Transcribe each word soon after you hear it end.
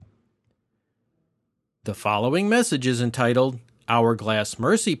The following message is entitled Hourglass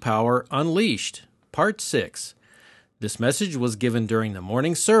Mercy Power Unleashed, Part 6. This message was given during the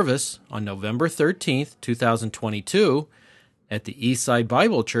morning service on November 13th, 2022, at the Eastside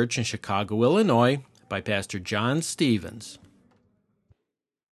Bible Church in Chicago, Illinois, by Pastor John Stevens.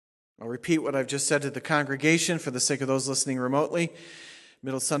 I'll repeat what I've just said to the congregation for the sake of those listening remotely.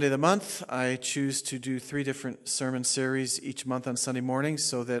 Middle Sunday of the month, I choose to do 3 different sermon series each month on Sunday mornings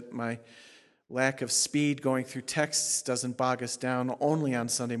so that my lack of speed going through texts doesn't bog us down only on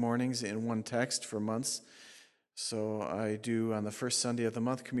Sunday mornings in one text for months. So I do on the first Sunday of the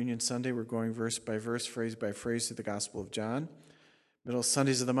month, Communion Sunday, we're going verse by verse, phrase by phrase through the Gospel of John. Middle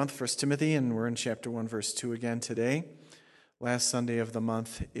Sundays of the month, 1 Timothy, and we're in chapter 1, verse 2 again today. Last Sunday of the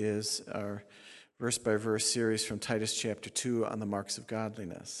month is our verse by verse series from Titus chapter 2 on the marks of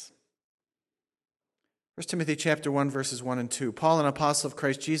godliness. 1 Timothy chapter 1, verses 1 and 2. Paul, an apostle of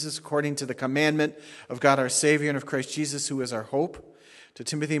Christ Jesus, according to the commandment of God our Savior and of Christ Jesus, who is our hope. To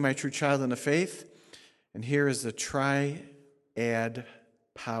Timothy, my true child in the faith. And here is the triad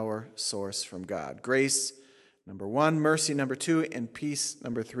power source from God. Grace, number 1, mercy, number 2, and peace,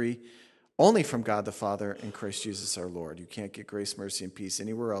 number 3, only from God the Father and Christ Jesus our Lord. You can't get grace, mercy, and peace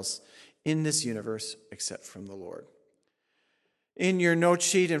anywhere else in this universe except from the Lord. In your note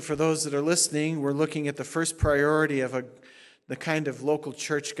sheet, and for those that are listening, we're looking at the first priority of the kind of local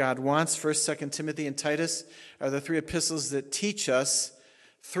church God wants. 1st, 2nd Timothy, and Titus are the 3 epistles that teach us,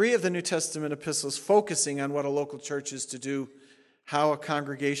 3 of the New Testament epistles focusing on what a local church is to do, how a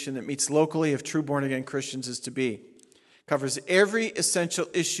congregation that meets locally of true born-again Christians is to be. Covers every essential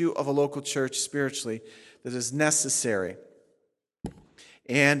issue of a local church spiritually that is necessary.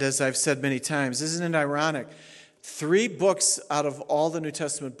 And as I've said many times, isn't it ironic? 3 books out of all the New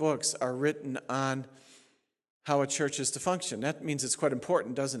Testament books are written on how a church is to function. That means it's quite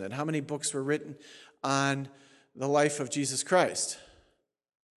important, doesn't it? How many books were written on the life of Jesus Christ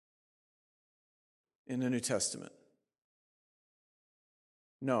in the New Testament?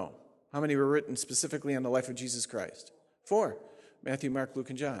 No. How many were written specifically on the life of Jesus Christ? 4. Matthew, Mark, Luke,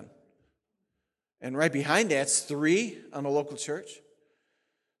 and John. And right behind that's 3 on a local church.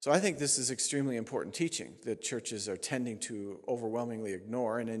 So I think this is extremely important teaching that churches are tending to overwhelmingly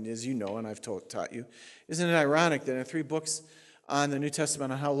ignore. And as you know, and I've taught you, isn't it ironic that in 3 books on the New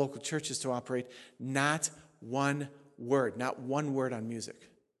Testament on how local churches to operate, not one word on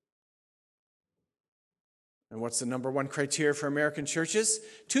music? And what's the number 1 criteria for American churches?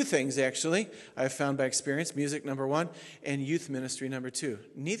 2 things, actually, I've found by experience. Music, number 1, and youth ministry, number 2.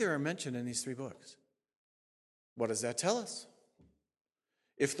 Neither are mentioned in these 3 books. What does that tell us?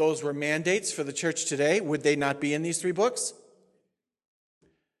 If those were mandates for the church today, would they not be in these 3 books?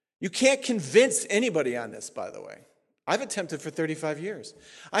 You can't convince anybody on this, by the way. I've attempted for 35 years.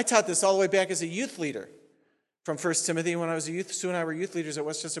 I taught this all the way back as a youth leader from 1 Timothy when I was a youth. Sue and I were youth leaders at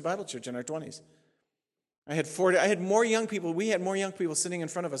Westchester Bible Church in our 20s. We had more young people sitting in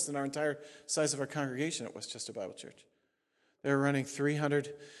front of us than our entire size of our congregation at Westchester Bible Church. They were running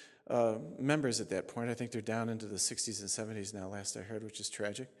 300 members at that point. I think they're down into the 60s and 70s now, last I heard, which is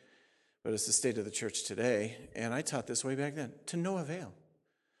tragic. But it's the state of the church today. And I taught this way back then, to no avail.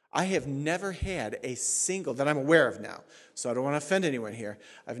 I have never had a single, that I'm aware of now, so I don't want to offend anyone here,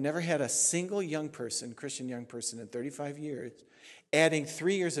 I've never had a single young person, Christian young person in 35 years, adding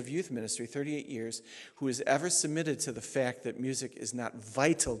 3 years of youth ministry, 38 years, who has ever submitted to the fact that music is not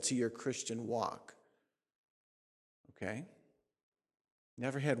vital to your Christian walk. Okay?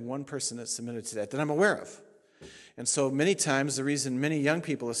 Never had one person that submitted to that I'm aware of. And so many times the reason many young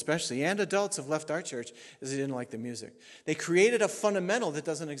people especially, and adults, have left our church is they didn't like the music. They created a fundamental that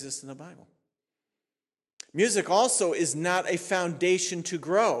doesn't exist in the Bible. Music also is not a foundation to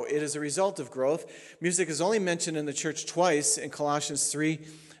grow. It is a result of growth. Music is only mentioned in the church twice, in Colossians 3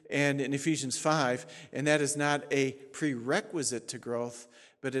 and in Ephesians 5, and that is not a prerequisite to growth,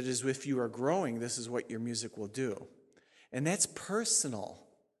 but it is if you are growing, this is what your music will do. And that's personal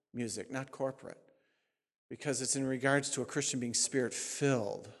music, not corporate, because it's in regards to a Christian being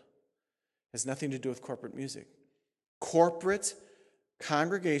spirit-filled. It has nothing to do with corporate music. Corporate,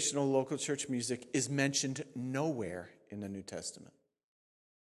 congregational, local church music is mentioned nowhere in the New Testament.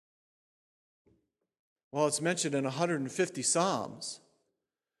 Well, it's mentioned in 150 Psalms,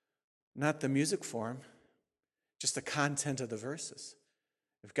 not the music form, just the content of the verses.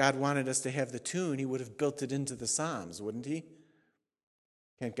 If God wanted us to have the tune, he would have built it into the Psalms, wouldn't he?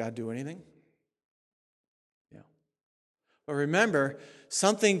 Can't God do anything? Yeah. But remember,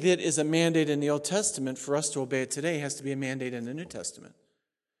 something that is a mandate in the Old Testament, for us to obey it today, has to be a mandate in the New Testament.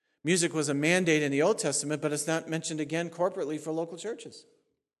 Music was a mandate in the Old Testament, but it's not mentioned again corporately for local churches.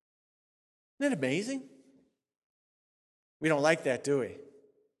 Isn't that amazing? We don't like that, do we?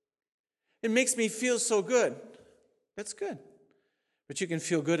 It makes me feel so good. That's good. But you can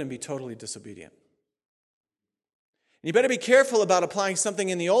feel good and be totally disobedient. And you better be careful about applying something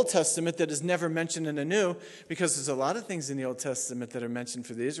in the Old Testament that is never mentioned in the New, because there's a lot of things in the Old Testament that are mentioned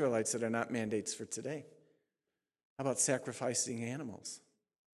for the Israelites that are not mandates for today. How about sacrificing animals?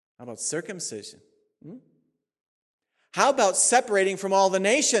 How about circumcision? How about separating from all the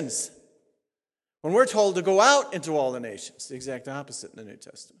nations? When we're told to go out into all the nations, the exact opposite in the New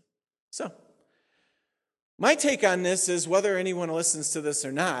Testament. So, my take on this is, whether anyone listens to this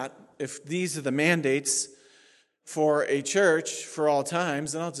or not, if these are the mandates for a church for all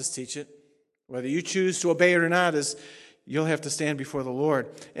times, then I'll just teach it. Whether you choose to obey it or not, is you'll have to stand before the Lord.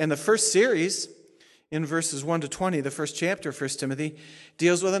 And the first series, in verses 1 to 20, the first chapter of 1 Timothy,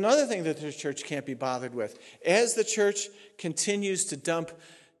 deals with another thing that the church can't be bothered with. As the church continues to dump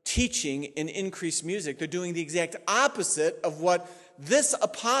teaching and increase music, they're doing the exact opposite of what this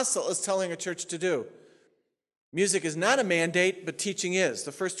apostle is telling a church to do. Music is not a mandate, but teaching is.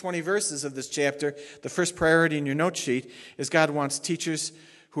 The first 20 verses of this chapter, the first priority in your note sheet, is God wants teachers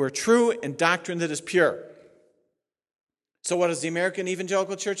who are true and doctrine that is pure. So what does the American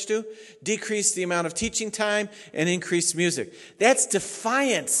evangelical church do? Decrease the amount of teaching time and increase music. That's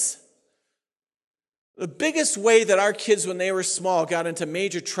defiance. The biggest way that our kids, when they were small, got into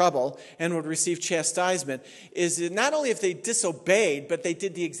major trouble and would receive chastisement is that not only if they disobeyed, but they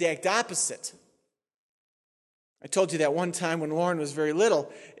did the exact opposite. I told you that one time when Lauren was very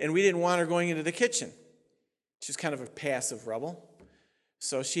little and we didn't want her going into the kitchen. She was kind of a passive rebel.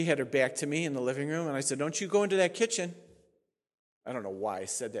 So she had her back to me in the living room, and I said, "Don't you go into that kitchen." I don't know why I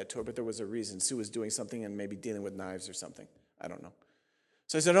said that to her, but there was a reason. Sue was doing something and maybe dealing with knives or something. I don't know.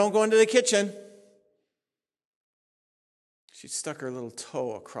 So I said, "Don't go into the kitchen." She stuck her little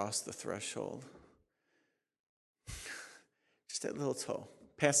toe across the threshold. Just that little toe.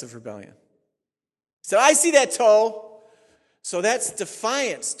 Passive rebellion. I said, "I see that toe." So that's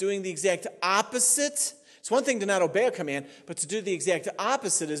defiance, doing the exact opposite. It's one thing to not obey a command, but to do the exact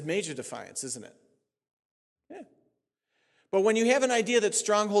opposite is major defiance, isn't it? Yeah. But when you have an idea that's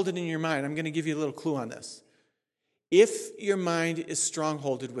strongholded in your mind, I'm going to give you a little clue on this. If your mind is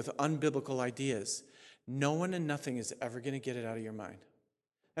strongholded with unbiblical ideas, no one and nothing is ever going to get it out of your mind.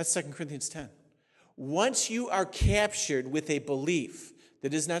 That's 2 Corinthians 10. Once you are captured with a belief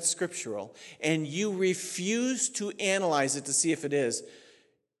that is not scriptural, and you refuse to analyze it to see if it is,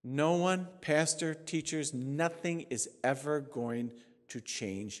 no one, pastor, teachers, nothing is ever going to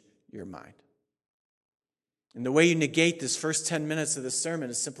change your mind. And the way you negate this first 10 minutes of the sermon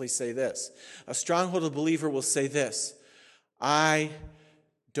is simply say this. A stronghold believer will say this: "I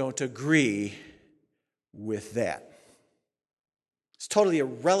don't agree with that." It's totally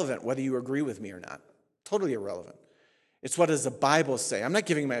irrelevant whether you agree with me or not. Totally irrelevant. It's what does the Bible say. I'm not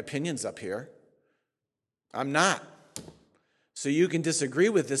giving my opinions up here. I'm not. So you can disagree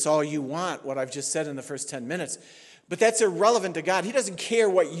with this all you want, what I've just said in the first 10 minutes. But that's irrelevant to God. He doesn't care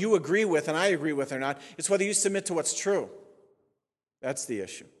what you agree with and I agree with or not. It's whether you submit to what's true. That's the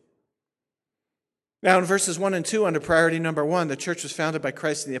issue. Now in verses 1 and 2, under priority number 1, the church was founded by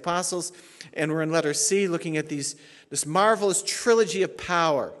Christ and the apostles. And we're in letter C, looking at this marvelous trilogy of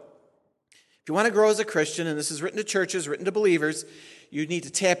power. If you want to grow as a Christian, and this is written to churches, written to believers, you need to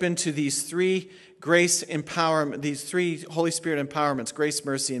tap into these three grace empowerment, these three Holy Spirit empowerments: grace,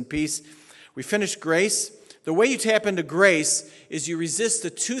 mercy, and peace. We finished grace. The way you tap into grace is you resist the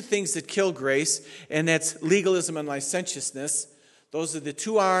two things that kill grace, and that's legalism and licentiousness. Those are the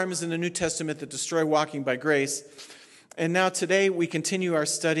two arms in the New Testament that destroy walking by grace. And now today we continue our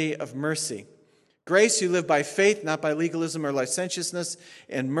study of mercy. Grace, you live by faith, not by legalism or licentiousness.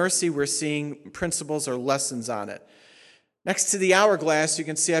 And mercy, we're seeing principles or lessons on it. Next to the hourglass, you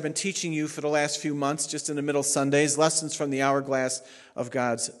can see I've been teaching you for the last few months, just in the middle Sundays, lessons from the hourglass of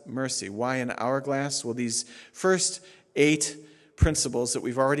God's mercy. Why an hourglass? Well, these first 8 principles that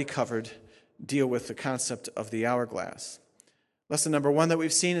we've already covered deal with the concept of the hourglass. Lesson number 1 that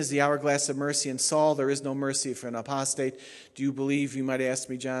we've seen is the hourglass of mercy in Saul. There is no mercy for an apostate. Do you believe, you might ask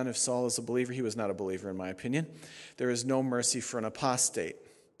me, John, if Saul is a believer? He was not a believer, in my opinion. There is no mercy for an apostate.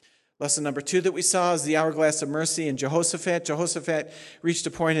 Lesson number 2 that we saw is the hourglass of mercy in Jehoshaphat. Jehoshaphat reached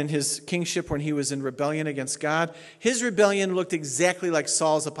a point in his kingship when he was in rebellion against God. His rebellion looked exactly like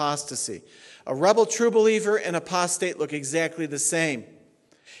Saul's apostasy. A rebel true believer and apostate look exactly the same.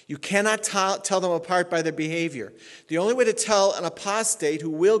 You cannot tell them apart by their behavior. The only way to tell an apostate who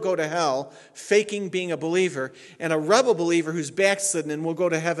will go to hell, faking being a believer, and a rebel believer who's backslidden and will go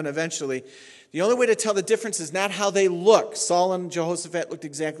to heaven eventually, the only way to tell the difference is not how they look. Saul and Jehoshaphat looked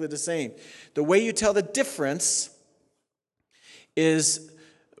exactly the same. The way you tell the difference is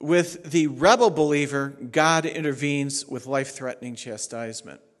with the rebel believer, God intervenes with life-threatening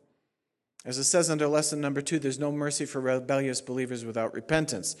chastisement. As it says under lesson number 2, there's no mercy for rebellious believers without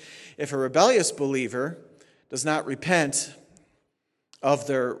repentance. If a rebellious believer does not repent of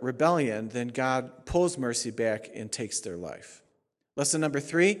their rebellion, then God pulls mercy back and takes their life. Lesson number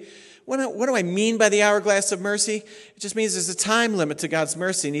 3, what do I mean by the hourglass of mercy? It just means there's a time limit to God's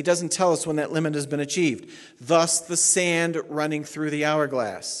mercy, and he doesn't tell us when that limit has been achieved. Thus, the sand running through the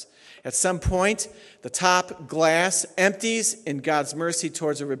hourglass. At some point, the top glass empties, and God's mercy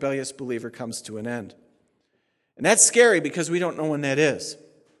towards a rebellious believer comes to an end. And that's scary because we don't know when that is.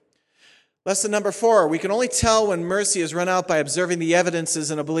 Lesson number 4, we can only tell when mercy is run out by observing the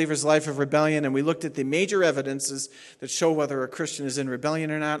evidences in a believer's life of rebellion, and we looked at the major evidences that show whether a Christian is in rebellion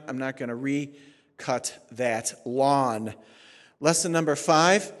or not. I'm not going to recut that lawn. Lesson number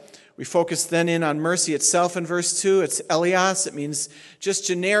 5, we focus then in on mercy itself in verse 2. It's elios. It means just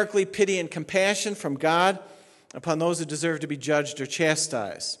generically pity and compassion from God upon those who deserve to be judged or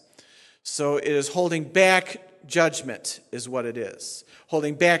chastised. So it is holding back judgment is what it is.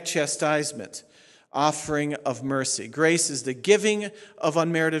 Holding back chastisement, offering of mercy. Grace is the giving of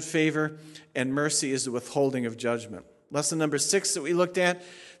unmerited favor, and mercy is the withholding of judgment. Lesson number 6 that we looked at,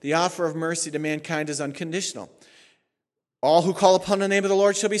 the offer of mercy to mankind is unconditional. All who call upon the name of the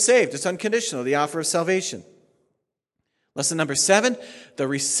Lord shall be saved. It's unconditional, the offer of salvation. Lesson number 7, the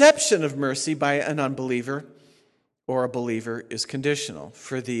reception of mercy by an unbeliever or a believer is conditional.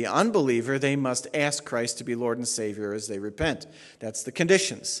 For the unbeliever, they must ask Christ to be Lord and Savior as they repent. That's the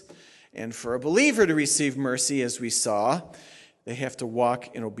conditions. And for a believer to receive mercy, as we saw, they have to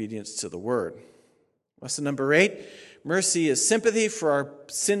walk in obedience to the Word. Lesson number 8, mercy is sympathy for our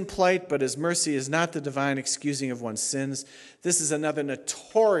sin plight, but as mercy is not the divine excusing of one's sins, this is another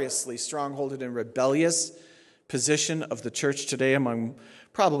notoriously strongholded and rebellious position of the church today among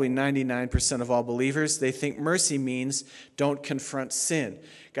probably 99% of all believers. They think mercy means don't confront sin.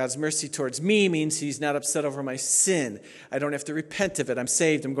 God's mercy towards me means he's not upset over my sin. I don't have to repent of it. I'm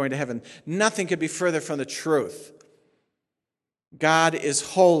saved. I'm going to heaven. Nothing could be further from the truth. God is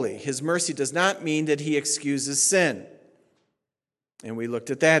holy. His mercy does not mean that he excuses sin. And we looked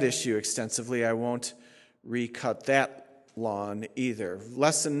at that issue extensively. I won't recut that lawn either.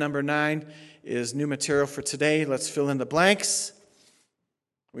 Lesson number 9 is new material for today. Let's fill in the blanks.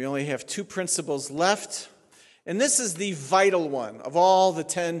 We only have 2 principles left. And this is the vital one. Of all the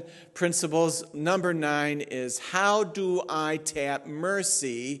 10 principles, number 9 is how do I tap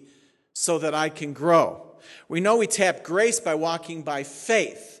mercy so that I can grow? We know we tap grace by walking by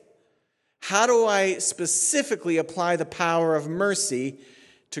faith. How do I specifically apply the power of mercy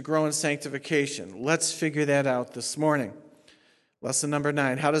to grow in sanctification? Let's figure that out this morning. Lesson number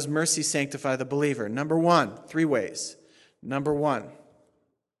 9, how does mercy sanctify the believer? Number 1, 3 ways. Number 1,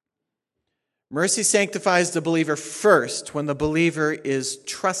 mercy sanctifies the believer first when the believer is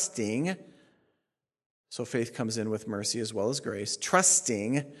trusting. So faith comes in with mercy as well as grace.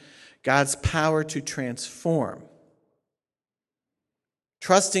 Trusting God's power to transform.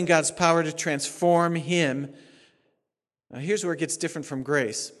 Trusting God's power to transform him. Now here's where it gets different from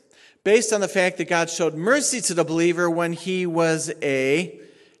grace. Based on the fact that God showed mercy to the believer when he was a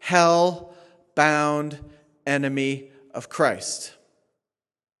hell-bound enemy of Christ.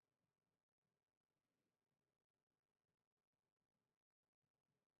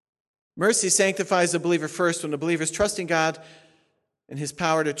 Mercy sanctifies the believer first when the believer is trusting God and his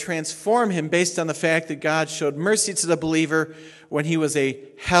power to transform him based on the fact that God showed mercy to the believer when he was a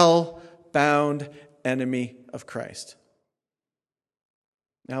hell-bound enemy of Christ.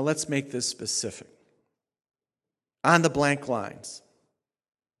 Now let's make this specific. On the blank lines.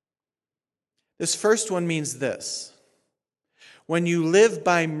 This first one means this. When you live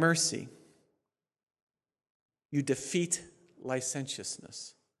by mercy, you defeat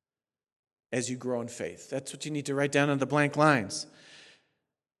licentiousness as you grow in faith. That's what you need to write down on the blank lines.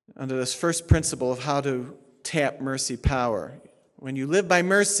 Under this first principle of how to tap mercy power. When you live by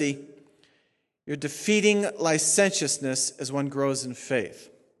mercy, you're defeating licentiousness as one grows in faith.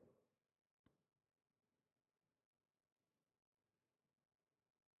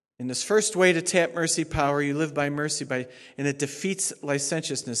 In this first way to tap mercy power, you live by mercy, and it defeats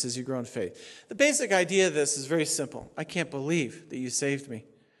licentiousness as you grow in faith. The basic idea of this is very simple. I can't believe that you saved me.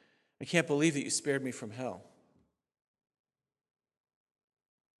 I can't believe that you spared me from hell.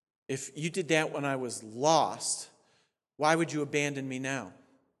 If you did that when I was lost, why would you abandon me now?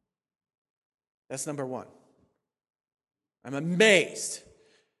 That's number one. I'm amazed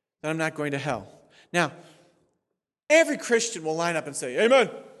that I'm not going to hell. Now, every Christian will line up and say, Amen.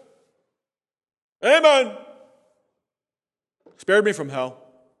 Amen. Spared me from hell.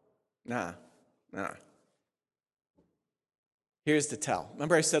 Nah. Here's the tell.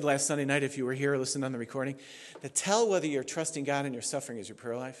 Remember I said last Sunday night, if you were here or listened on the recording, the tell whether you're trusting God in your suffering is your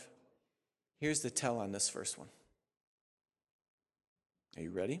prayer life. Here's the tell on this first one. Are you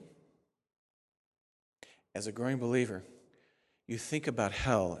ready? As a growing believer, you think about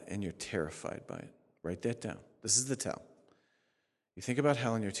hell and you're terrified by it. Write that down. This is the tell. You think about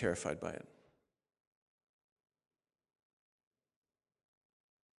hell and you're terrified by it.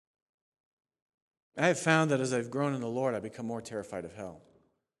 I have found that as I've grown in the Lord, I've become more terrified of hell.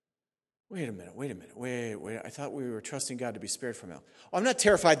 Wait a minute. Wait. I thought we were trusting God to be spared from hell. Oh, I'm not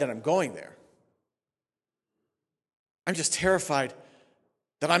terrified that I'm going there. I'm just terrified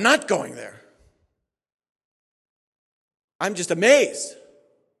that I'm not going there. I'm just amazed.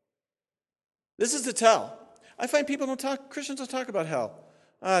 This is the tell. I find Christians don't talk about hell.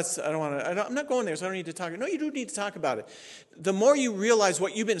 I'm not going there, so I don't need to talk. No, you do need to talk about it. The more you realize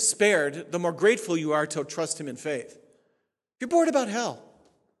what you've been spared, the more grateful you are to trust Him in faith. If you're bored about hell,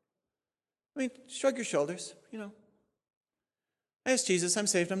 shrug your shoulders, I asked Jesus, I'm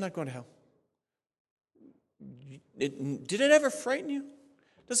saved, I'm not going to hell. Did it ever frighten you?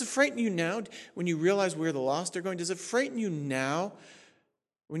 Does it frighten you now when you realize where the lost are going? Does it frighten you now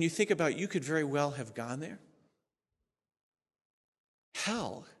when you think about you could very well have gone there?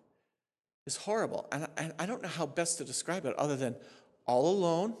 Hell is horrible. And I don't know how best to describe it other than all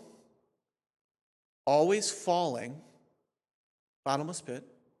alone, always falling, bottomless pit,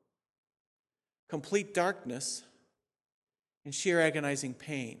 complete darkness, and sheer agonizing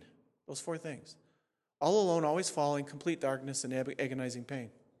pain. Those four things. All alone, always falling, complete darkness, and agonizing pain.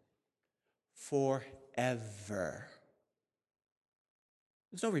 Forever.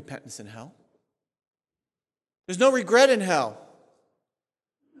 There's no repentance in hell. There's no regret in hell.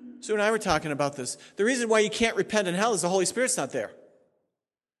 Sue and I were talking about this. The reason why you can't repent in hell is the Holy Spirit's not there.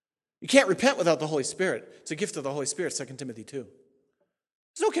 You can't repent without the Holy Spirit. It's a gift of the Holy Spirit, 2 Timothy 2. There's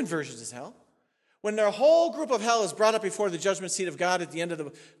no conversions in hell. When the whole group of hell is brought up before the judgment seat of God at the end of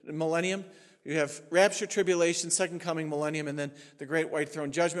the millennium, you have rapture, tribulation, second coming, millennium, and then the great white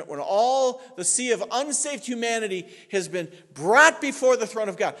throne judgment, when all the sea of unsaved humanity has been brought before the throne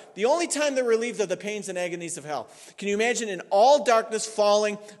of God. The only time they're relieved of the pains and agonies of hell. Can you imagine in all darkness,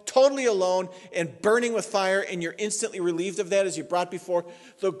 falling, totally alone, and burning with fire, and you're instantly relieved of that as you're brought before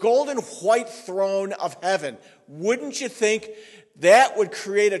the golden white throne of heaven? Wouldn't you think that would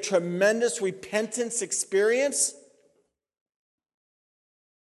create a tremendous repentance experience?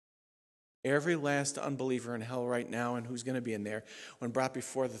 Every last unbeliever in hell right now, and who's going to be in there, when brought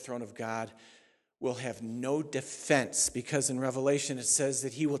before the throne of God, will have no defense, because in Revelation it says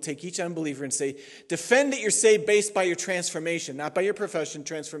that He will take each unbeliever and say, defend that you're saved based by your transformation, not by your profession,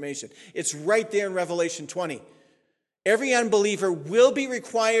 transformation. It's right there in Revelation 20. Every unbeliever will be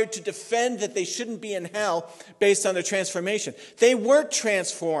required to defend that they shouldn't be in hell based on their transformation. They weren't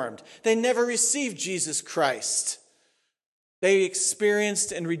transformed. They never received Jesus Christ. They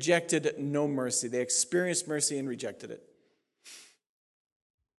experienced and rejected no mercy. They experienced mercy and rejected it.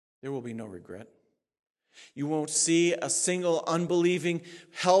 There will be no regret. You won't see a single unbelieving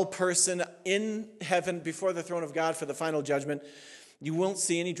hell person in heaven before the throne of God for the final judgment. You won't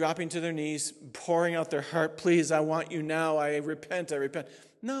see any dropping to their knees, pouring out their heart, please, I want you now, I repent.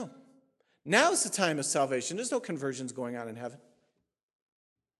 No. Now's the time of salvation. There's no conversions going on in heaven.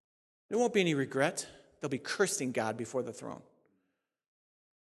 There won't be any regret. They'll be cursing God before the throne.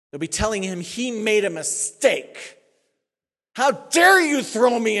 They'll be telling Him He made a mistake. How dare you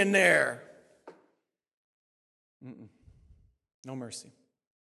throw me in there? No mercy.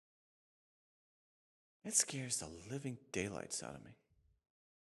 It scares the living daylights out of me,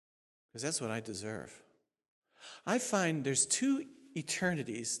 because that's what I deserve. I find there's two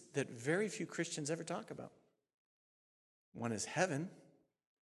eternities that very few Christians ever talk about. One is heaven,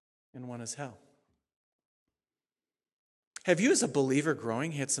 and one is hell. Have you, as a believer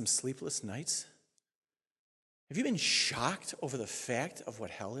growing, had some sleepless nights? Have you been shocked over the fact of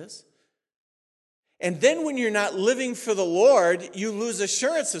what hell is? And then when you're not living for the Lord, you lose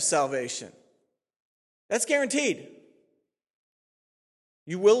assurance of salvation. That's guaranteed.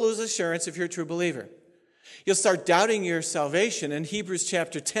 You will lose assurance if you're a true believer. You'll start doubting your salvation. In Hebrews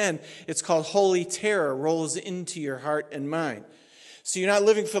chapter 10, it's called holy terror rolls into your heart and mind. So you're not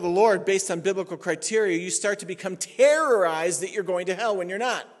living for the Lord based on biblical criteria. You start to become terrorized that you're going to hell when you're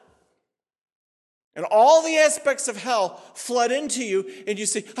not. And all the aspects of hell flood into you, and you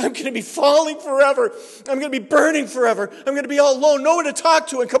say, I'm going to be falling forever. I'm going to be burning forever. I'm going to be all alone, no one to talk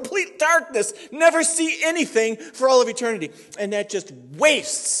to, in complete darkness, never see anything for all of eternity. And that just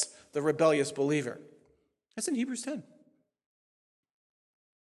wastes the rebellious believer. That's in Hebrews 10.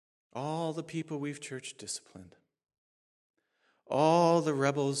 All the people we've church disciplined, all the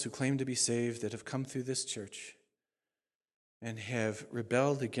rebels who claim to be saved that have come through this church and have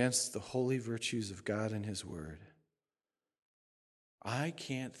rebelled against the holy virtues of God and His Word, I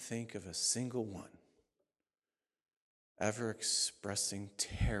can't think of a single one ever expressing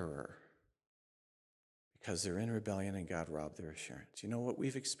terror because they're in rebellion and God robbed their assurance. You know what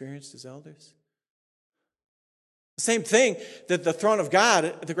we've experienced as elders? The same thing that the throne of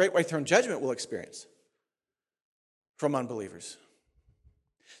God, the great white throne judgment, will experience from unbelievers.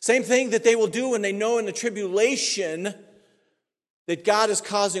 Same thing that they will do when they know in the tribulation that God is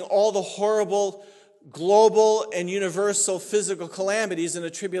causing all the horrible global and universal physical calamities in the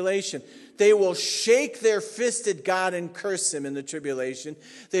tribulation. They will shake their fist at God and curse Him in the tribulation.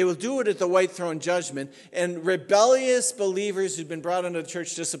 They will do it at the white throne judgment. And rebellious believers who've been brought under the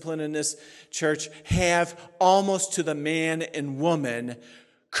church discipline in this church have, almost to the man and woman,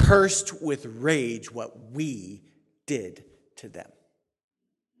 cursed with rage what we did to them.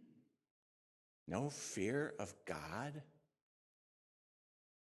 No fear of God.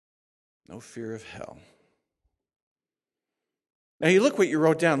 No fear of hell. Now you look what you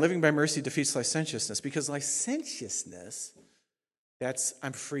wrote down. Living by mercy defeats licentiousness. Because licentiousness, that's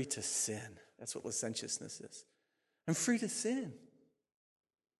I'm free to sin. That's what licentiousness is. I'm free to sin.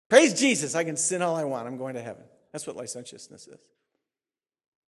 Praise Jesus. I can sin all I want. I'm going to heaven. That's what licentiousness is.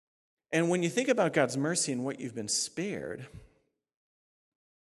 And when you think about God's mercy and what you've been spared,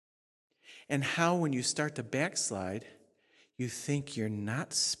 and how when you start to backslide, you think you're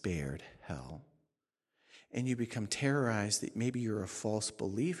not spared hell, and you become terrorized that maybe you're a false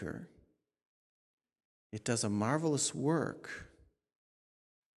believer, it does a marvelous work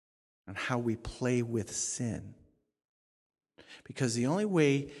on how we play with sin. Because the only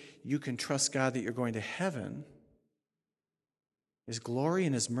way you can trust God that you're going to heaven is glory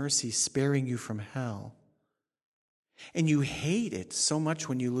and His mercy sparing you from hell. And you hate it so much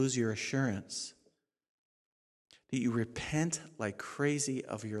when you lose your assurance that you repent like crazy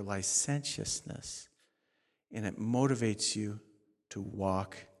of your licentiousness, and it motivates you to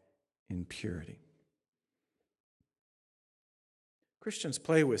walk in purity. Christians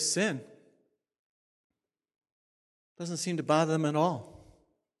play with sin. Doesn't seem to bother them at all.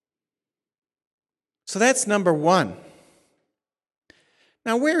 So that's number one.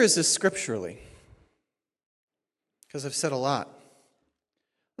 Now, where is this scripturally? Because I've said a lot.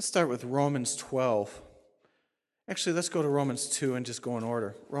 Let's start with Romans 12. Actually, let's go to Romans 2 and just go in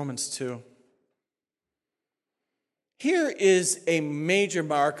order. Romans 2. Here is a major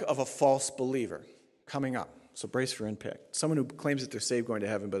mark of a false believer coming up. So brace for impact. Someone who claims that they're saved going to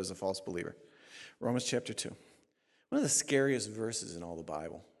heaven but is a false believer. Romans chapter 2. One of the scariest verses in all the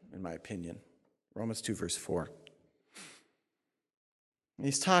Bible, in my opinion. Romans 2, verse 4. And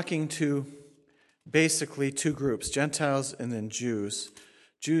he's talking to basically two groups, Gentiles and then Jews.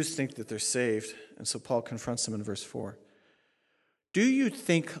 Jews think that they're saved, and so Paul confronts them in verse 4. Do you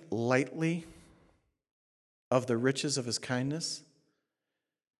think lightly of the riches of His kindness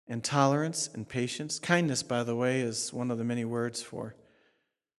and tolerance and patience? Kindness, by the way, is one of the many words for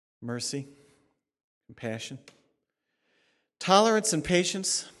mercy, compassion. Tolerance and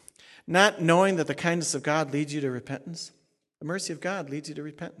patience, not knowing that the kindness of God leads you to repentance. The mercy of God leads you to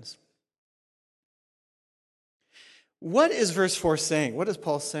repentance. What is verse 4 saying? What is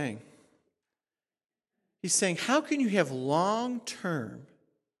Paul saying? He's saying, how can you have long-term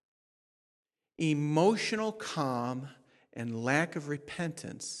emotional calm and lack of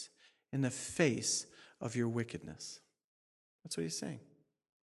repentance in the face of your wickedness? That's what he's saying.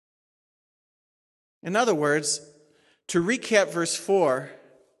 In other words, to recap verse 4,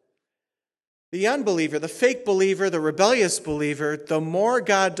 the unbeliever, the fake believer, the rebellious believer, the more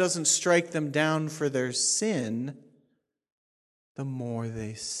God doesn't strike them down for their sin, the more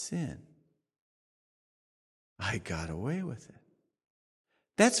they sin. I got away with it.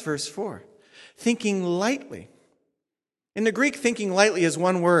 That's verse 4. Thinking lightly. In the Greek, thinking lightly is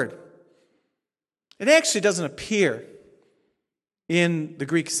one word. It actually doesn't appear in the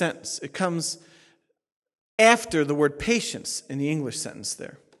Greek sentence. It comes after the word patience in the English sentence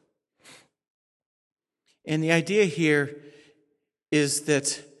there. And the idea here is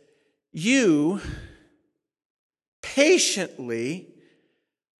that you patiently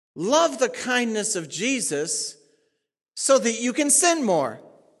love the kindness of Jesus so that you can sin more.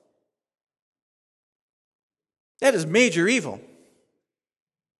 That is major evil.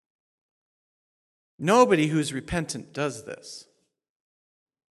 Nobody who's repentant does this.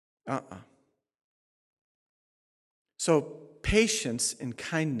 So patience and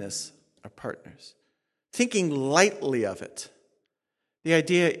kindness are partners. Thinking lightly of it. The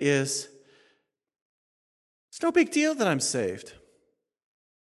idea is, it's no big deal that I'm saved.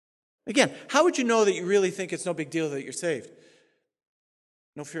 Again, how would you know that you really think it's no big deal that you're saved?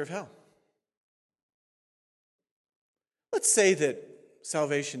 No fear of hell. Let's say that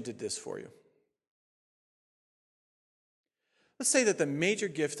salvation did this for you. Let's say that the major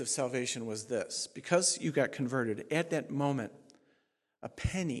gift of salvation was this. Because you got converted, at that moment, a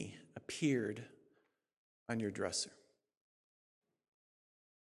penny appeared on your dresser.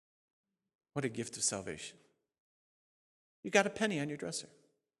 What a gift of salvation. You got a penny on your dresser.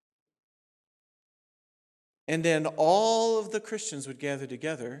 And then all of the Christians would gather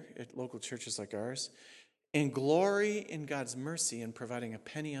together at local churches like ours and glory in God's mercy in providing a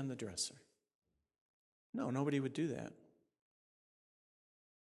penny on the dresser. No, nobody would do that.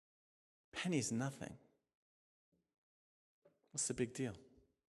 Penny's nothing. What's the big deal?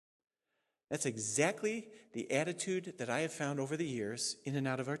 That's exactly the attitude that I have found over the years in and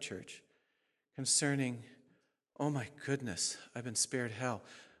out of our church concerning, oh my goodness, I've been spared hell.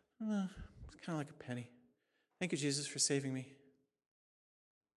 It's kind of like a penny. Thank you, Jesus, for saving me.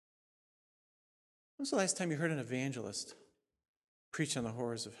 When was the last time you heard an evangelist preach on the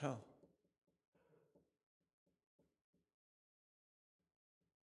horrors of hell?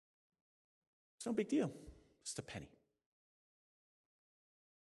 It's no big deal. It's a penny.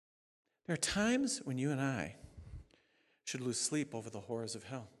 There are times when you and I should lose sleep over the horrors of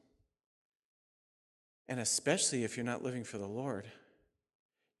hell. And especially if you're not living for the Lord,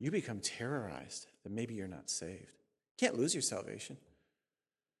 you become terrorized that maybe you're not saved. You can't lose your salvation.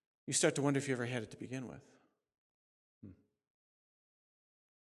 You start to wonder if you ever had it to begin with.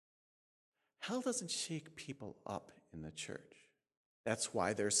 Hell doesn't shake people up in the church. That's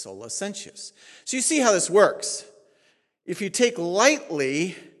why they're so licentious. So you see how this works. If you take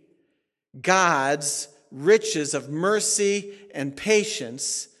lightly God's riches of mercy and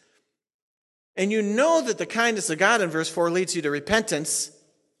patience, and you know that the kindness of God in verse 4 leads you to repentance,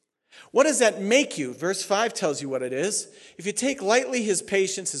 what does that make you? Verse 5 tells you what it is. If you take lightly his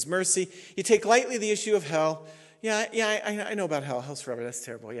patience, his mercy, you take lightly the issue of hell. I know about hell. Hell's forever. That's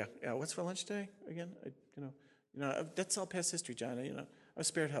terrible. Yeah. What's for lunch today again? That's all past history, John. I was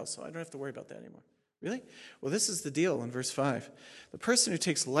spared hell, so I don't have to worry about that anymore. Really? Well, this is the deal in verse 5. The person who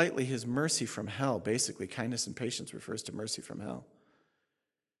takes lightly his mercy from hell, basically kindness and patience refers to mercy from hell.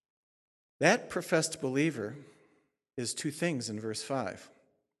 That professed believer is two things in verse 5.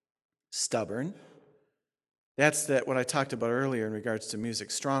 Stubborn. That's what I talked about earlier in regards to music.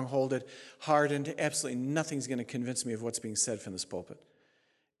 Strong-holded, hardened, absolutely nothing's going to convince me of what's being said from this pulpit.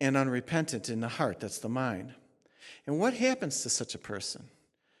 And unrepentant in the heart, that's the mind. And what happens to such a person?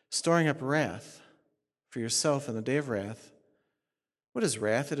 Storing up wrath for yourself in the day of wrath. What is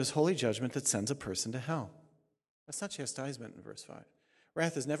wrath? It is holy judgment that sends a person to hell. That's not chastisement in verse 5.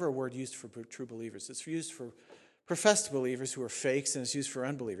 Wrath is never a word used for true believers. It's used for professed believers who are fakes, and it's used for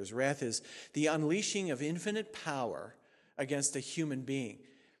unbelievers. Wrath is the unleashing of infinite power against a human being.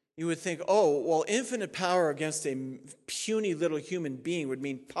 You would think, infinite power against a puny little human being would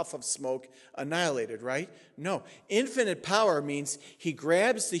mean puff of smoke, annihilated, right? No. Infinite power means he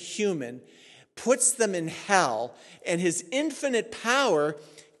grabs the human, puts them in hell, and his infinite power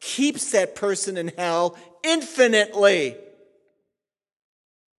keeps that person in hell infinitely.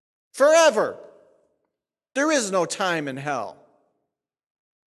 Forever. There is no time in hell.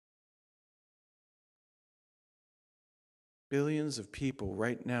 Billions of people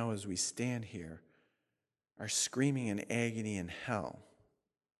right now as we stand here are screaming in agony in hell.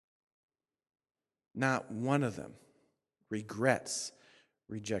 Not one of them regrets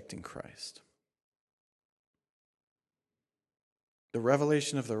rejecting Christ. The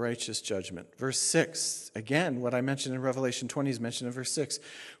revelation of the righteous judgment. Verse 6, again, what I mentioned in Revelation 20 is mentioned in verse 6.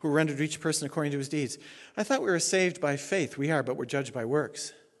 Who rendered each person according to his deeds. I thought we were saved by faith. We are, but we're judged by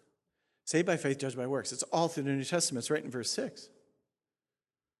works. Saved by faith, judged by works. It's all through the New Testament. It's right in verse 6.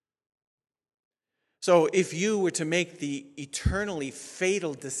 So if you were to make the eternally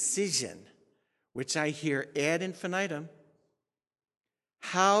fatal decision, which I hear ad infinitum,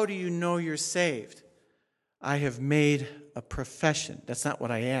 how do you know you're saved? I have made a profession. That's not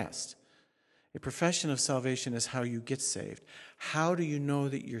what I asked. A profession of salvation is how you get saved. How do you know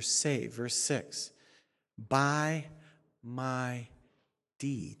that you're saved? Verse 6. By my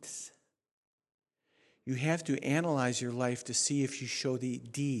deeds. You have to analyze your life to see if you show the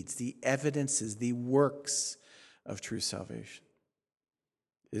deeds, the evidences, the works of true salvation.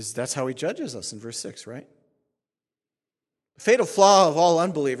 That's how he judges us in verse 6, right? The fatal flaw of all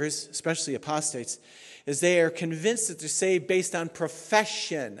unbelievers, especially apostates, is they are convinced that they're saved based on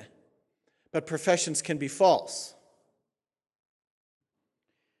profession. But professions can be false.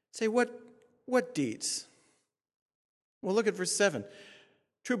 Say, what deeds? Well, look at verse 7.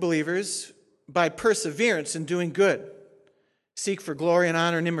 True believers, by perseverance in doing good, seek for glory and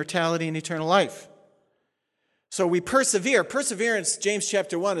honor and immortality and eternal life. So we persevere. Perseverance, James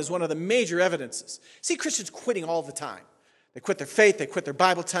chapter 1, is one of the major evidences. See Christians quitting all the time. They quit their faith, they quit their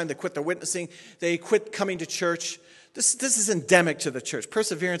Bible time, they quit their witnessing, they quit coming to church. This is endemic to the church.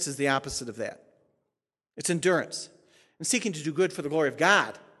 Perseverance is the opposite of that. It's endurance and seeking to do good for the glory of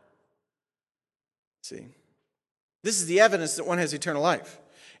God. See, this is the evidence that one has eternal life.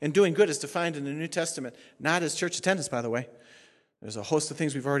 And doing good is defined in the New Testament, not as church attendance, by the way. There's a host of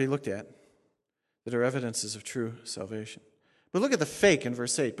things we've already looked at that are evidences of true salvation. But look at the fake in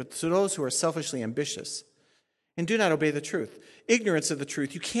verse 8. But to those who are selfishly ambitious and do not obey the truth. Ignorance of the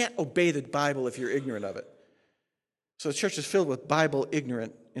truth. You can't obey the Bible if you're ignorant of it. So the church is filled with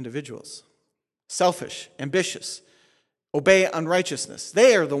Bible-ignorant individuals. Selfish, ambitious, obey unrighteousness.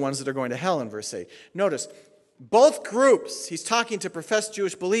 They are the ones that are going to hell in verse 8. Notice, both groups, he's talking to professed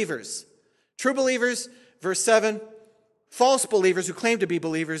Jewish believers. True believers, verse 7. False believers who claim to be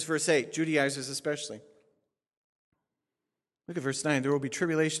believers, verse 8. Judaizers especially. Look at verse 9. There will be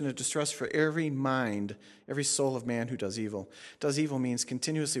tribulation and distress for every mind, every soul of man who does evil. Does evil means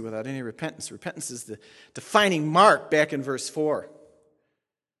continuously without any repentance. Repentance is the defining mark back in verse 4.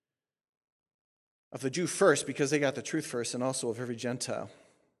 Of the Jew first, because they got the truth first, and also of every Gentile.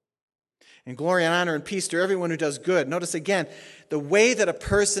 And glory and honor and peace to everyone who does good. Notice again, the way that a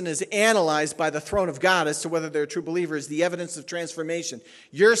person is analyzed by the throne of God as to whether they're a true believer is the evidence of transformation.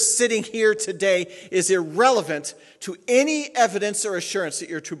 Your sitting here today is irrelevant to any evidence or assurance that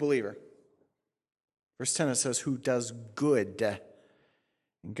you're a true believer. Verse 10, it says, who does good.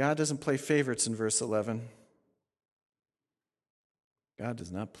 And God doesn't play favorites in verse 11. God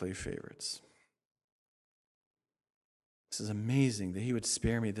does not play favorites. This is amazing that he would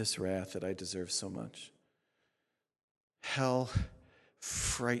spare me this wrath that I deserve so much. Hell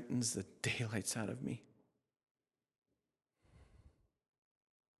frightens the daylights out of me.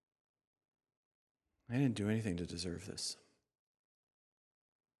 I didn't do anything to deserve this.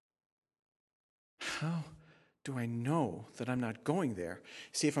 How do I know that I'm not going there?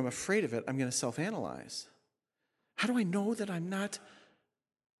 See, if I'm afraid of it, I'm going to self-analyze. How do I know that I'm not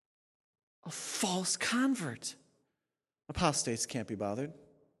a false convert? Apostates can't be bothered.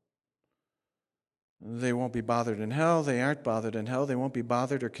 They won't be bothered in hell. They aren't bothered in hell. They won't be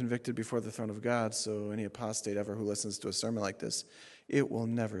bothered or convicted before the throne of God. So any apostate ever who listens to a sermon like this, it will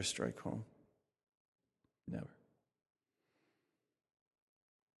never strike home. Never.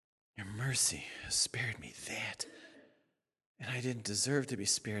 Your mercy has spared me that. And I didn't deserve to be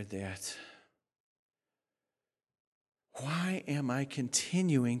spared that. Why am I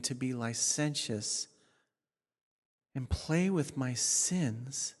continuing to be licentious and play with my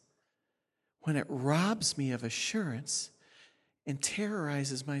sins when it robs me of assurance and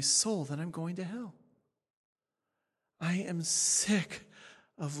terrorizes my soul that I'm going to hell? I am sick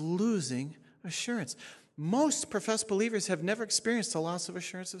of losing assurance. Most professed believers have never experienced a loss of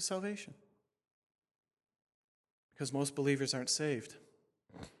assurance of salvation because most believers aren't saved.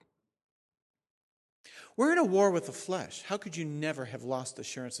 We're in a war with the flesh. How could you never have lost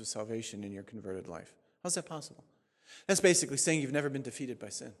assurance of salvation in your converted life? How's that possible? That's basically saying you've never been defeated by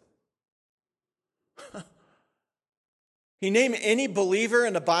sin. Can you name any believer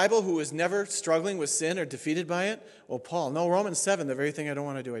in the Bible who is never struggling with sin or defeated by it? Well, Paul. No, Romans 7, the very thing I don't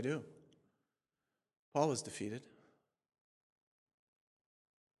want to do, I do. Paul was defeated.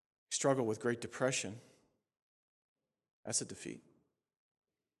 He struggled with great depression. That's a defeat.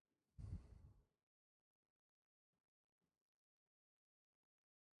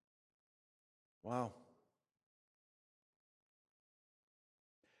 Wow.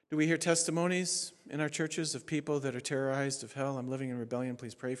 Do we hear testimonies in our churches of people that are terrorized of hell? I'm living in rebellion.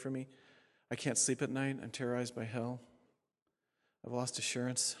 Please pray for me. I can't sleep at night. I'm terrorized by hell. I've lost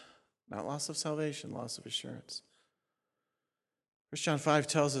assurance. Not loss of salvation, loss of assurance. 1 John 5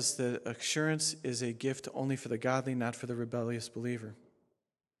 tells us that assurance is a gift only for the godly, not for the rebellious believer.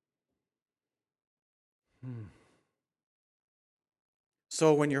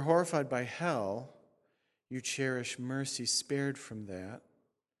 So when you're horrified by hell, you cherish mercy spared from that.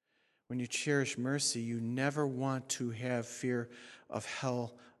 When you cherish mercy, you never want to have fear of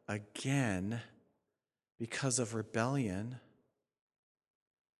hell again because of rebellion.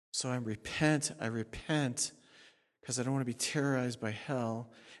 So I repent because I don't want to be terrorized by hell,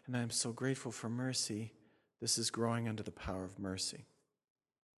 and I'm so grateful for mercy. This is growing under the power of mercy.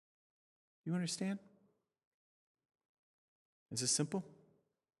 You understand? Is this simple?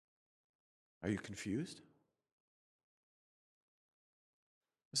 Are you confused?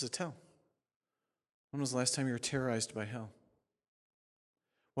 This is a tell. When was the last time you were terrorized by hell?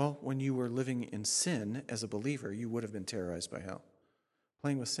 Well, when you were living in sin as a believer, you would have been terrorized by hell.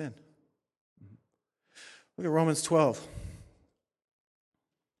 Playing with sin. Look at Romans 12.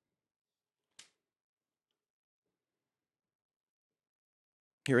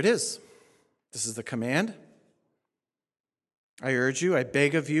 Here it is. This is the command. I urge you, I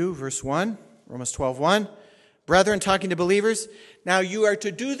beg of you, verse 1, Romans 12:1. Brethren, talking to believers, now you are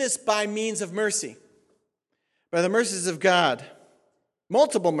to do this by means of mercy, by the mercies of God,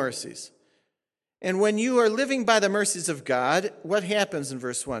 multiple mercies. And when you are living by the mercies of God, what happens in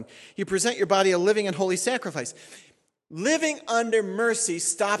verse 1? You present your body a living and holy sacrifice. Living under mercy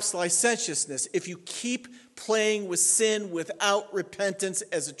stops licentiousness. If you keep playing with sin without repentance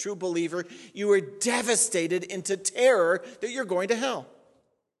as a true believer, you are devastated into terror that you're going to hell.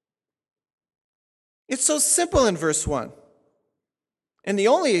 It's so simple in verse 1. And the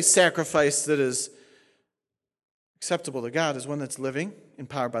only sacrifice that is acceptable to God is one that's living,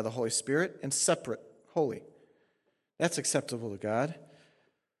 empowered by the Holy Spirit, and separate, holy. That's acceptable to God.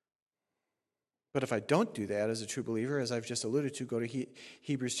 But if I don't do that as a true believer, as I've just alluded to, go to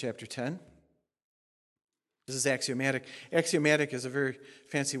Hebrews chapter 10. This is axiomatic. Axiomatic is a very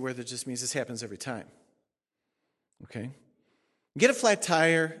fancy word that just means this happens every time. Okay? Get a flat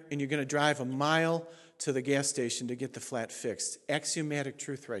tire, and you're going to drive a mile to the gas station to get the flat fixed. Axiomatic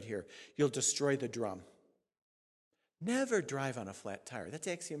truth right here. You'll destroy the drum. Never drive on a flat tire. That's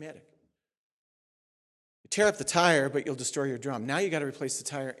axiomatic. You tear up the tire, but you'll destroy your drum. Now you got to replace the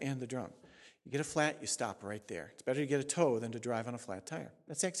tire and the drum. You get a flat, you stop right there. It's better to get a tow than to drive on a flat tire.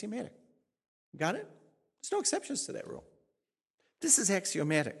 That's axiomatic. Got it? There's no exceptions to that rule. This is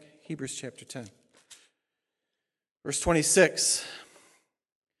axiomatic. Hebrews chapter 10. Verse 26.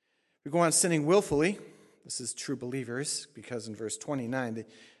 We go on sinning willfully. This is true believers, because in verse 29,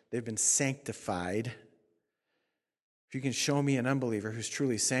 they've been sanctified. If you can show me an unbeliever who's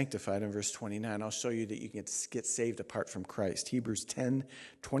truly sanctified in verse 29, I'll show you that you can get saved apart from Christ. Hebrews 10,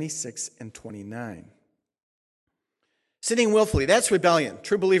 26 and 29. Sinning willfully, that's rebellion.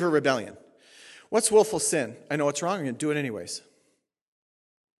 True believer rebellion. What's willful sin? I know what's wrong, I'm going to do it anyways.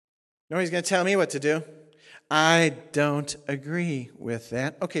 Nobody's going to tell me what to do. I don't agree with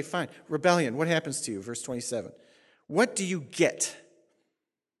that. Okay, fine. Rebellion, what happens to you? Verse 27. What do you get?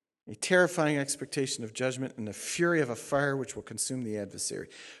 A terrifying expectation of judgment and the fury of a fire which will consume the adversary.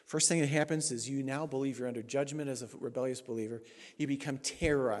 First thing that happens is you now believe you're under judgment as a rebellious believer. You become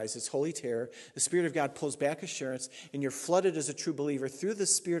terrorized. It's holy terror. The Spirit of God pulls back assurance, and you're flooded as a true believer through the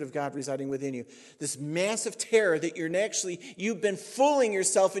Spirit of God residing within you. This massive terror that you've been fooling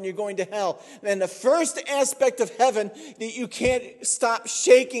yourself and you're going to hell. And the first aspect of heaven that you can't stop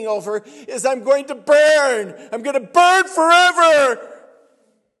shaking over is I'm going to burn. I'm going to burn forever.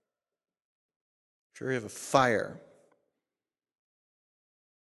 Fury of a fire.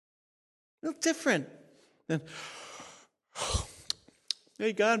 A little different than,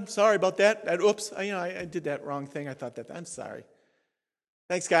 hey, God, sorry about that. Oops, I did that wrong thing. I thought that. I'm sorry.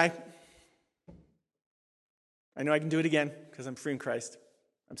 Thanks, guy. I know I can do it again because I'm free in Christ.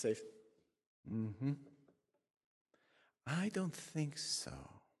 I'm safe. I don't think so.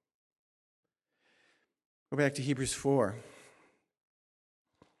 Go back to Hebrews 4.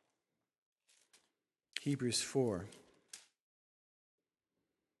 Hebrews 4.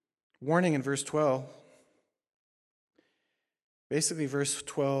 Warning in verse 12. Basically, verse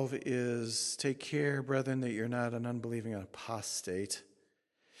 12 is, take care, brethren, that you're not an unbelieving apostate.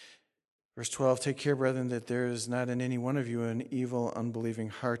 Verse 12, take care, brethren, that there is not in any one of you an evil, unbelieving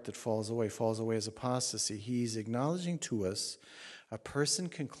heart that falls away as apostasy. He's acknowledging to us a person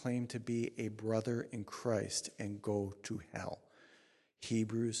can claim to be a brother in Christ and go to hell.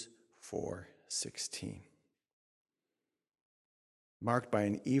 Hebrews 4:16. Marked by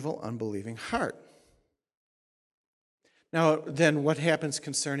an evil, unbelieving heart. Now, then, what happens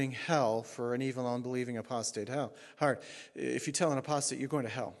concerning hell for an evil, unbelieving, apostate heart? If you tell an apostate, you're going to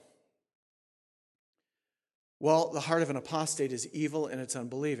hell. Well, the heart of an apostate is evil and it's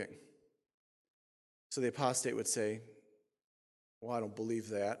unbelieving. So the apostate would say, well, I don't believe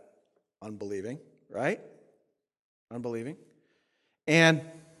that. Unbelieving, right? Unbelieving. And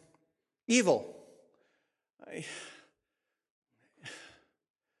evil.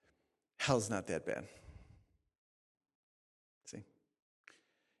 Hell's not that bad. See?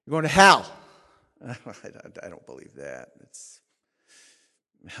 You're going to hell. I don't believe that.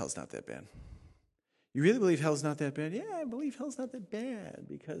 Hell's not that bad. You really believe hell's not that bad? Yeah, I believe hell's not that bad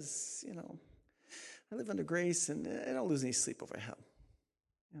because, I live under grace and I don't lose any sleep over hell.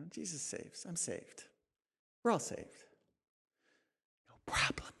 Jesus saves. I'm saved. We're all saved. No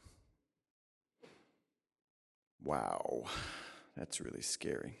problem. Wow, that's really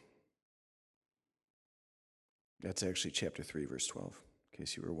scary. That's actually chapter 3, verse 12, in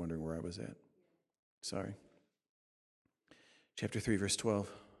case you were wondering where I was at. Sorry. Chapter 3, verse 12.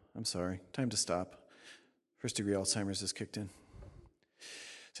 I'm sorry. Time to stop. First degree Alzheimer's has kicked in.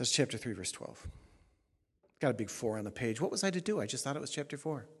 So that's chapter 3, verse 12. Got a big 4 on the page. What was I to do? I just thought it was chapter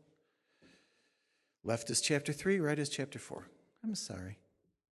 4. Left is chapter 3, right is chapter 4. I'm sorry.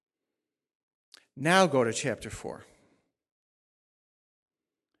 Now go to chapter 4.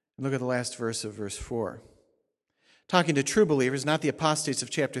 Look at the last verse of verse 4. Talking to true believers, not the apostates of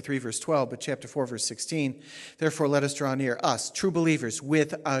chapter 3, verse 12, but chapter 4, verse 16. Therefore, let us draw near, us, true believers,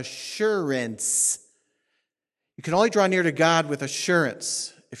 with assurance. You can only draw near to God with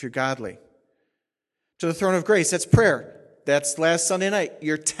assurance if you're godly. To the throne of grace, that's prayer. That's last Sunday night.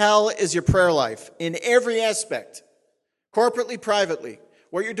 Your tell is your prayer life in every aspect. Corporately, privately.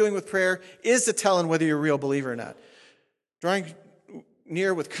 What you're doing with prayer is the telling whether you're a real believer or not. Drawing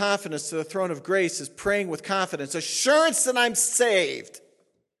near with confidence to the throne of grace is praying with confidence. Assurance that I'm saved.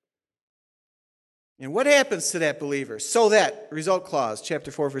 And what happens to that believer? So that, result clause,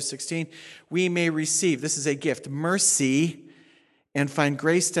 chapter 4, verse 16, we may receive, this is a gift, mercy and find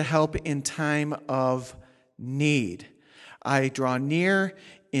grace to help in time of need. I draw near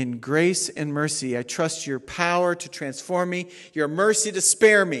in grace and mercy. I trust your power to transform me, your mercy to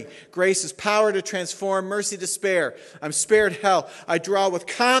spare me. Grace is power to transform, mercy to spare. I'm spared hell. I draw with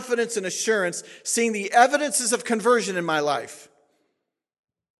confidence and assurance, seeing the evidences of conversion in my life.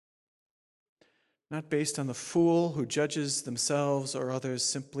 Not based on the fool who judges themselves or others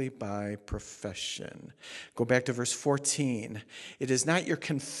simply by profession. Go back to verse 14. It is not your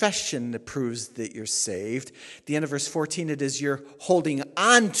confession that proves that you're saved. At the end of verse 14, it is your holding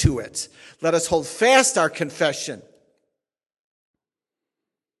on to it. Let us hold fast our confession.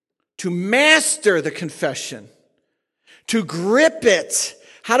 To master the confession. To grip it.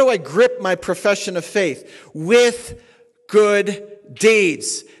 How do I grip my profession of faith? With good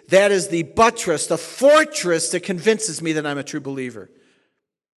deeds. That is the buttress, the fortress that convinces me that I'm a true believer.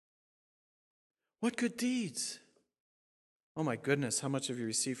 What good deeds? Oh my goodness, how much have you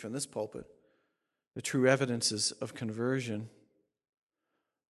received from this pulpit? The true evidences of conversion.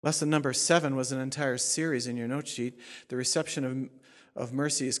 Lesson number 7 was an entire series in your note sheet. The reception of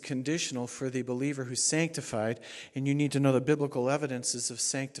mercy is conditional for the believer who's sanctified, and you need to know the biblical evidences of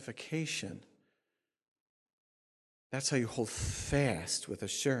sanctification. That's how you hold fast with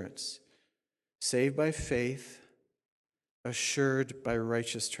assurance. Saved by faith, assured by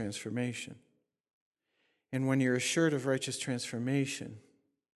righteous transformation. And when you're assured of righteous transformation,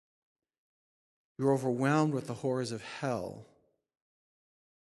 you're overwhelmed with the horrors of hell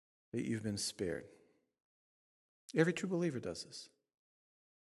that you've been spared. Every true believer does this.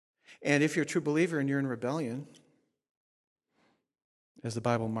 And if you're a true believer and you're in rebellion, as the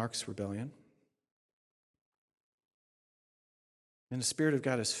Bible marks rebellion, and the Spirit of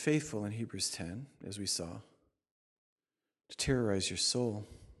God is faithful in Hebrews 10, as we saw, to terrorize your soul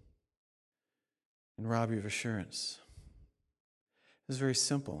and rob you of assurance. It's very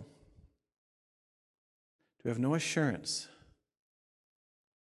simple. To have no assurance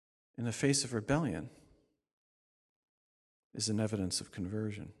in the face of rebellion is an evidence of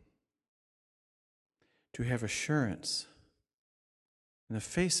conversion. To have assurance in the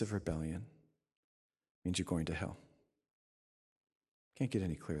face of rebellion means you're going to hell. Can't get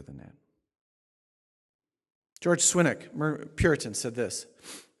any clearer than that. George Swinnock, Puritan, said this,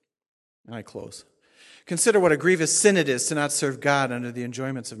 and I close. Consider what a grievous sin it is to not serve God under the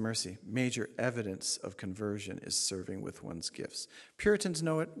enjoyments of mercy. Major evidence of conversion is serving with one's gifts. Puritans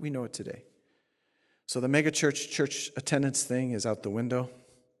know it. We know it today. So the megachurch church attendance thing is out the window.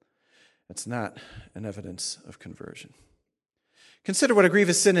 It's not an evidence of conversion. Consider what a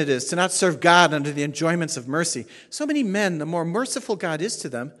grievous sin it is to not serve God under the enjoyments of mercy. So many men, the more merciful God is to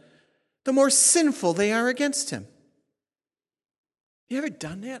them, the more sinful they are against him. You ever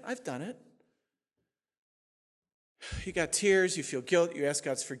done that? I've done it. You got tears, you feel guilt, you ask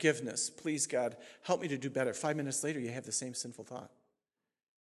God's forgiveness. Please, God, help me to do better. 5 minutes later, you have the same sinful thought.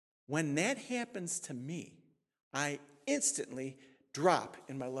 When that happens to me, I instantly drop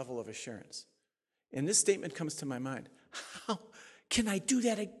in my level of assurance. And this statement comes to my mind. How can I do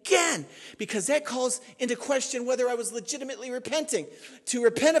that again? Because that calls into question whether I was legitimately repenting. To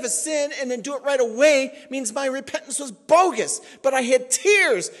repent of a sin and then do it right away means my repentance was bogus. But I had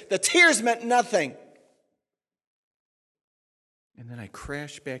tears. The tears meant nothing. And then I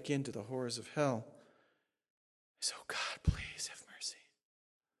crashed back into the horrors of hell. I said, oh God, please have mercy.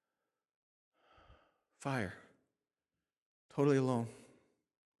 Fire. Totally alone.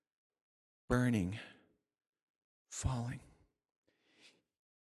 Burning. Falling.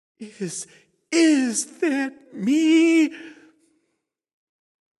 Is that me?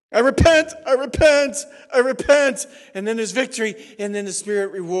 I repent. And then there's victory. And then the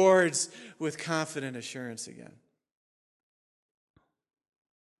Spirit rewards with confident assurance again.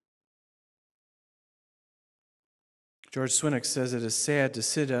 George Swinnock says it is sad to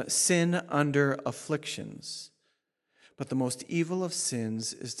sin under afflictions, but the most evil of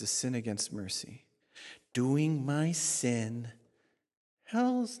sins is to sin against mercy. Doing my sin,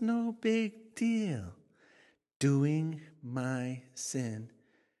 hell's no big deal. Doing my sin,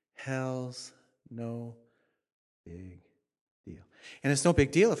 hell's no big deal. And it's no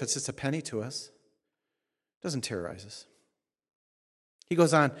big deal if it's just a penny to us. It doesn't terrorize us. He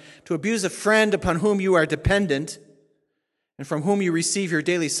goes on, to abuse a friend upon whom you are dependent and from whom you receive your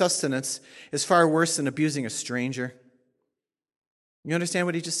daily sustenance is far worse than abusing a stranger. You understand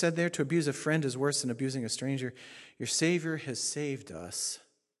what he just said there? To abuse a friend is worse than abusing a stranger. Your Savior has saved us,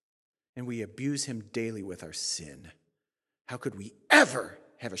 and we abuse him daily with our sin. How could we ever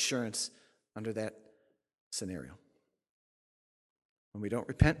have assurance under that scenario? When we don't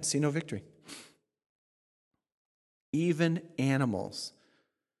repent, see no victory. Even animals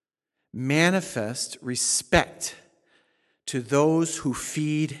manifest respect to those who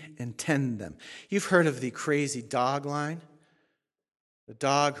feed and tend them. You've heard of the crazy dog line? The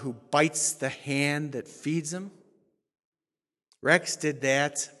dog who bites the hand that feeds him. Rex did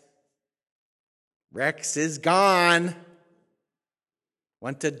that. Rex is gone.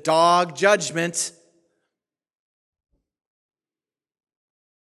 Went to dog judgment.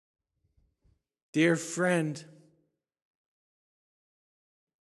 Dear friend,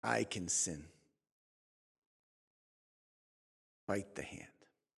 I can sin. Bite the hand.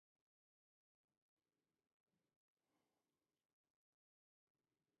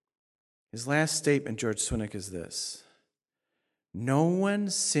 His last statement, George Swinnock, is this: no one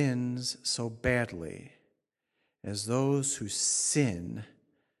sins so badly as those who sin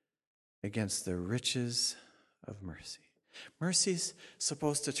against the riches of mercy. Mercy's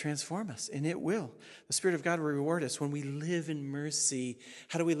supposed to transform us, and it will. The Spirit of God will reward us when we live in mercy.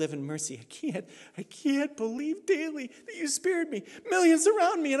 How do we live in mercy? I can't believe daily that you spared me. Millions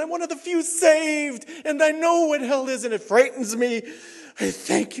around me, and I'm one of the few saved, and I know what hell is, and it frightens me. I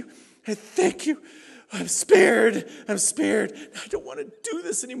thank you. I'm spared. I don't want to do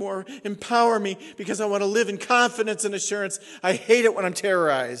this anymore. Empower me, because I want to live in confidence and assurance. I hate it when I'm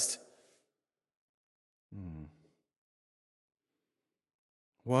terrorized.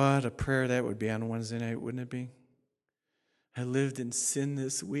 What a prayer that would be on Wednesday night, wouldn't it be? I lived in sin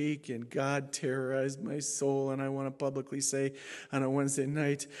this week, and God terrorized my soul, and I want to publicly say on a Wednesday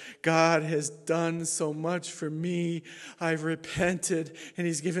night, God has done so much for me. I've repented, and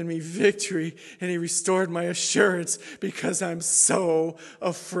he's given me victory, and he restored my assurance because I'm so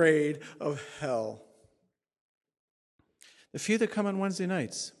afraid of hell. The few that come on Wednesday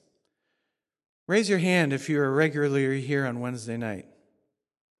nights, raise your hand if you're regularly here on Wednesday night.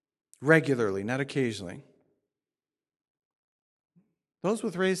 Regularly, not occasionally. Those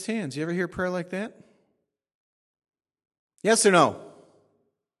with raised hands, you ever hear prayer like that? Yes or no?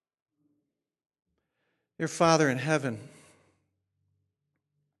 Dear Father in heaven,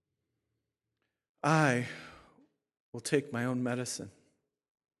 I will take my own medicine.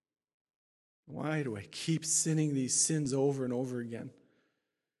 Why do I keep sinning these sins over and over again?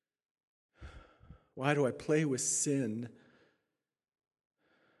 Why do I play with sin?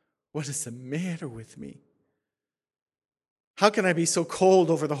 What is the matter with me? How can I be so cold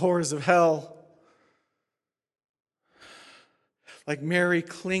over the horrors of hell? Like Mary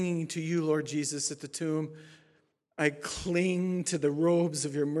clinging to you, Lord Jesus, at the tomb, I cling to the robes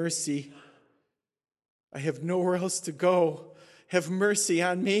of your mercy. I have nowhere else to go. Have mercy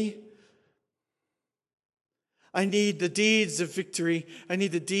on me. I need the deeds of victory. I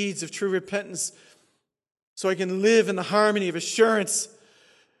need the deeds of true repentance so I can live in the harmony of assurance,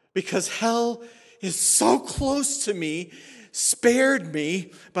 because hell is so close to me, spared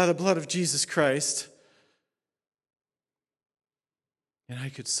me by the blood of Jesus Christ. And I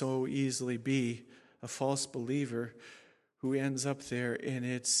could so easily be a false believer who ends up there, and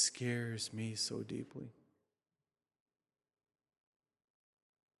it scares me so deeply.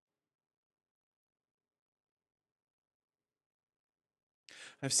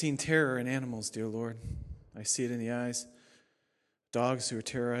 I've seen terror in animals, dear Lord. I see it in the eyes. Dogs who are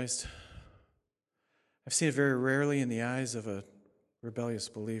terrorized. I've seen it very rarely in the eyes of a rebellious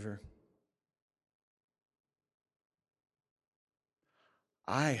believer.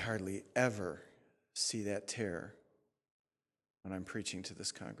 I hardly ever see that terror when I'm preaching to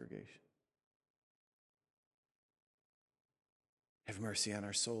this congregation. Have mercy on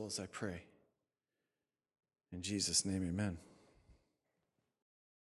our souls, I pray. In Jesus' name, amen.